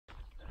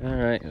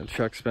Alright, the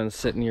truck's been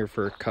sitting here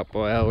for a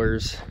couple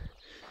hours.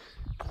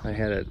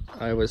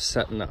 I was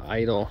setting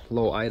the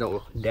low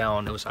idle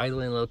down. It was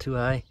idling a little too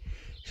high.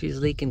 She's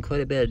leaking quite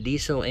a bit of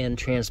diesel and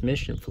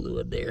transmission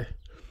fluid there.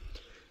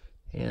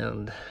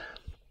 And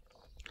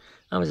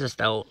I was just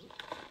out,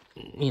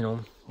 you know,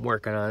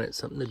 working on it,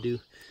 something to do.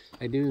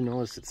 I do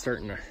notice it's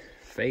starting to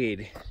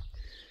fade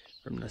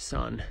from the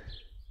sun.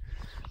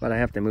 But I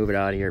have to move it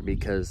out of here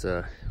because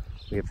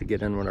we have to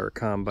get in with our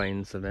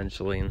combines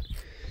eventually. And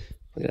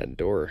look at that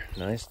door,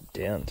 nice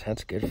dent,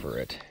 that's good for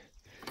it.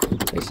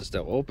 At least it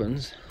still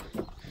opens.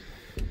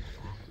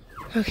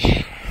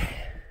 Okay.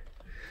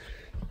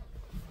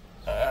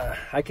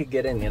 I could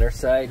get in the other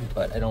side,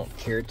 but I don't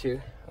care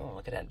to. Oh,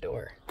 look at that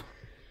door.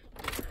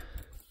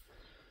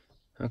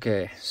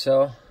 Okay,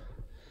 so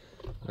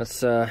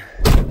let's not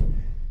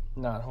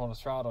hold the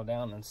throttle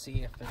down and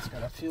see if it's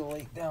got a fuel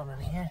leak down in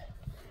here.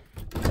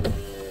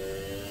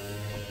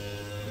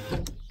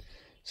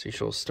 See,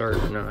 she'll start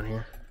down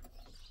here.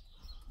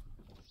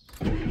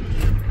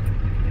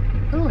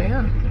 Oh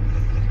yeah.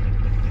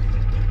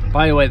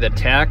 By the way, the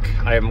Tach,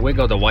 I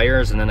wiggle the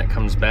wires and then it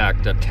comes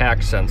back. The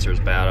Tach sensor's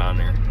bad on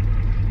there.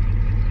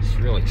 It's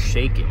really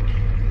shaking.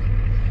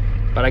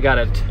 But I got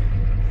it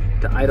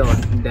to idle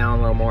down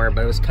a little more,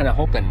 but I was kind of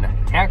hoping the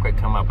Tach would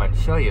come up. I'd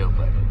show you,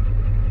 but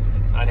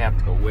I'd have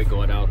to go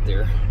wiggle it out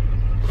there.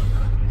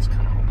 I was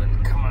kind of hoping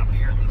to come up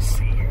here and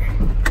see here.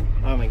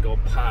 I'm gonna go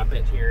pop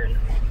it here and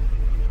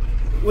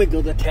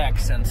wiggle the Tach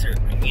sensor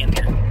again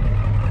here.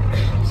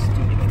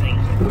 Stupid thing.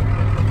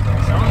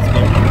 Sounds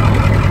good.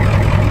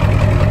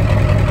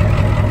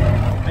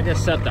 I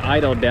just set the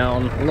idle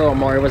down a little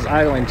more. It was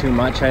idling too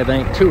much, I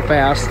think, too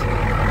fast.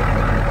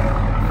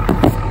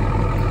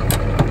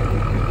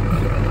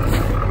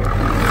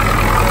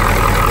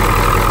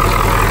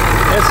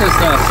 This is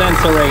the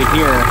sensor right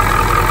here.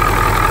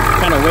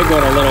 Kind of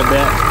wiggled a little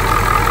bit.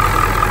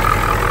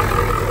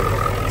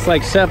 It's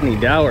like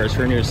 $70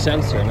 for a new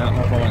sensor, and I don't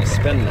know if I want to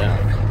spend that.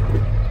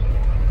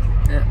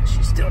 Yeah,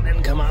 she still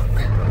didn't come up.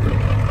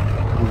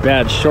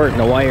 Bad short in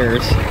the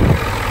wires.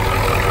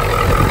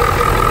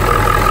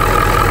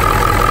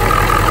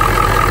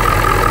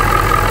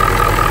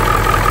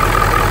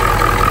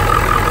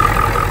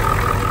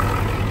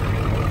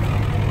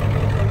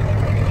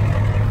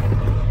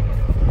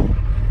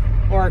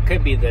 Or it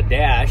could be the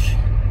dash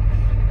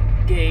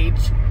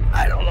gauge.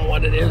 I don't know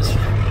what it is.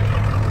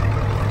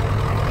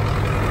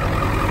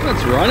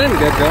 It's running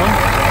good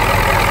though.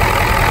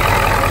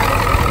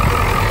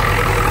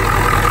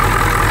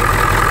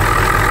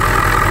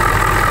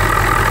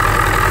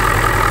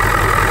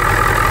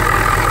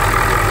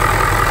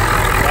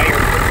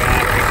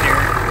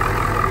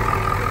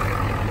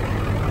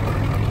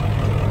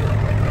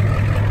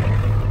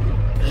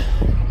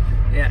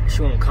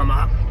 She won't come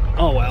up.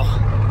 Oh well.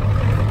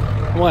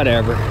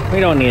 Whatever. We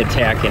don't need a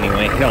Tach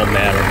anyway. It don't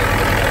matter.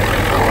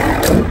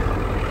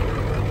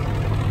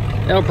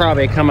 It'll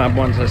probably come up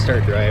once I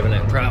start driving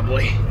it,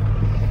 probably.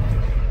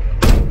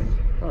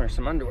 Oh, there's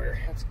some underwear.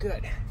 That's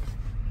good.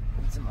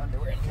 Need some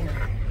underwear in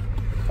here.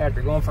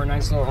 After going for a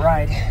nice little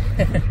ride.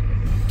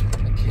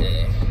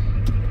 Okay.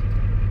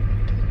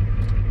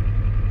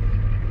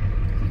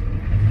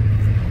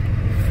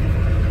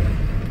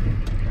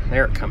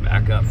 There it come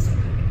back up.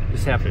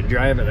 Just have to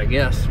drive it, I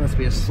guess. Must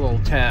be a slow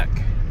Tach.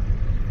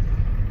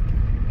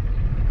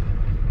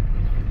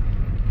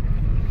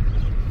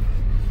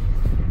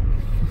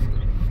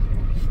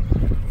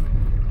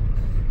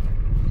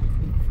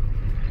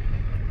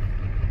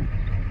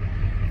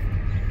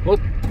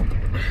 Whoop.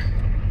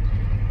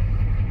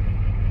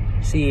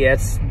 See,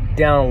 it's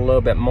down a little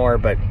bit more,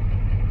 but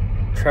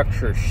truck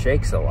sure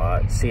shakes a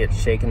lot. See, it's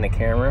shaking the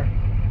camera.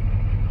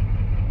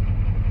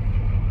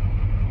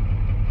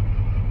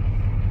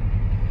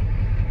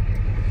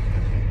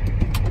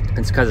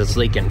 It's because it's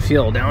leaking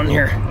fuel down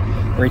here.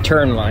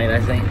 Return line, I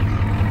think.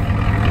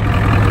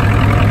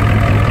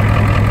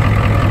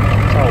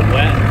 It's all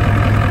wet.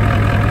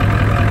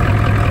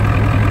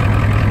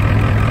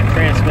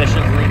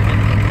 Transmission's leaking.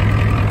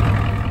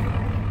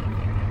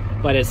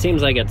 But it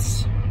seems like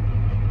it's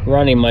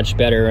running much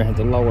better at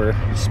the lower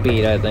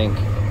speed, I think.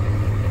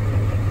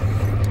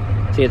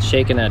 See, it's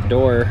shaking that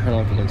door. I don't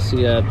know if you can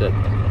see that. The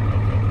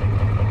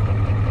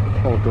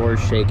whole door's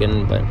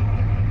shaking, but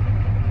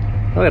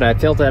look at that, I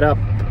filled that up.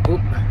 Oop.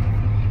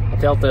 I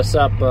filled this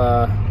up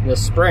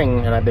this spring,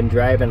 and I've been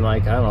driving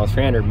like, I don't know,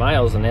 300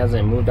 miles and it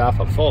hasn't moved off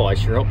a full. I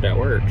sure hope that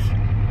works.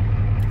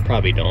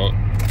 Probably don't.